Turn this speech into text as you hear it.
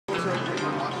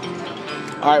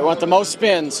All right, want the most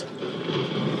spins.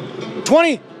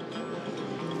 20.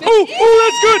 Oh,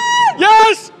 that's good.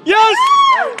 Yes, yes.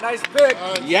 Nice pick.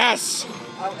 Yes.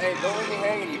 Hey, don't let me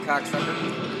hanging, you cocksucker.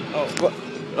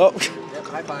 Oh. Yep,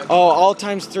 high five. Oh, all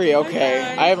times 3. Okay.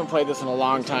 I haven't played this in a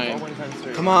long time.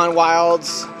 Come on,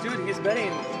 Wilds. Dude, he's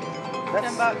betting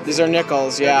 $10. These are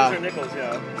nickels, yeah. These are nickels,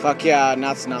 yeah. Fuck yeah,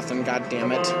 that's nothing. God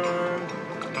damn it.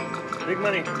 Big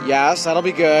money. Yes, that'll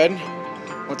be good.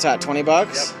 What's that? 20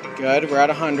 bucks? Yep. Good. We're at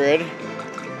 100.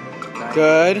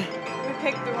 Good. We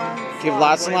picked the wrong slot. Give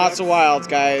lots and lots of wilds,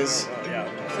 guys. Oh, yeah.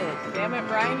 Damn it,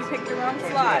 Brian, you picked the wrong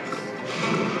slot.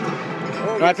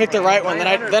 No, I picked the right one. Then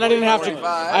I didn't have to.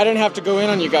 I didn't have to go in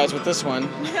on you guys with this one.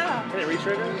 Yeah. Can it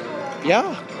re-trigger?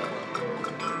 Yeah.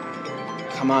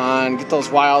 Come on, get those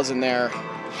wilds in there.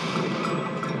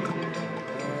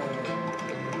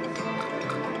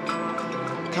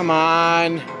 Come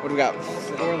on. What do we got?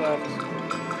 4 left.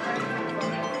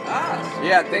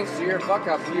 Yeah, thanks to your fuck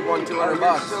up, you won $200.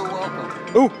 You're so welcome.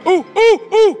 Ooh, ooh,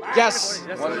 ooh, ooh. Yes.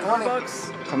 That's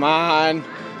 $120. Come on.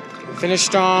 Finish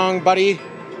strong, buddy.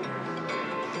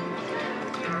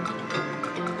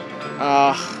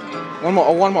 One more.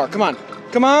 Oh, one more. Come on.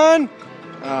 Come on.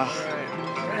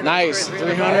 Nice.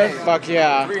 300. Fuck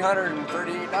yeah.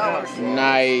 $338.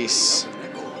 Nice.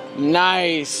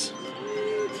 Nice.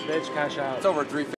 Bitch, cash out. It's over $350.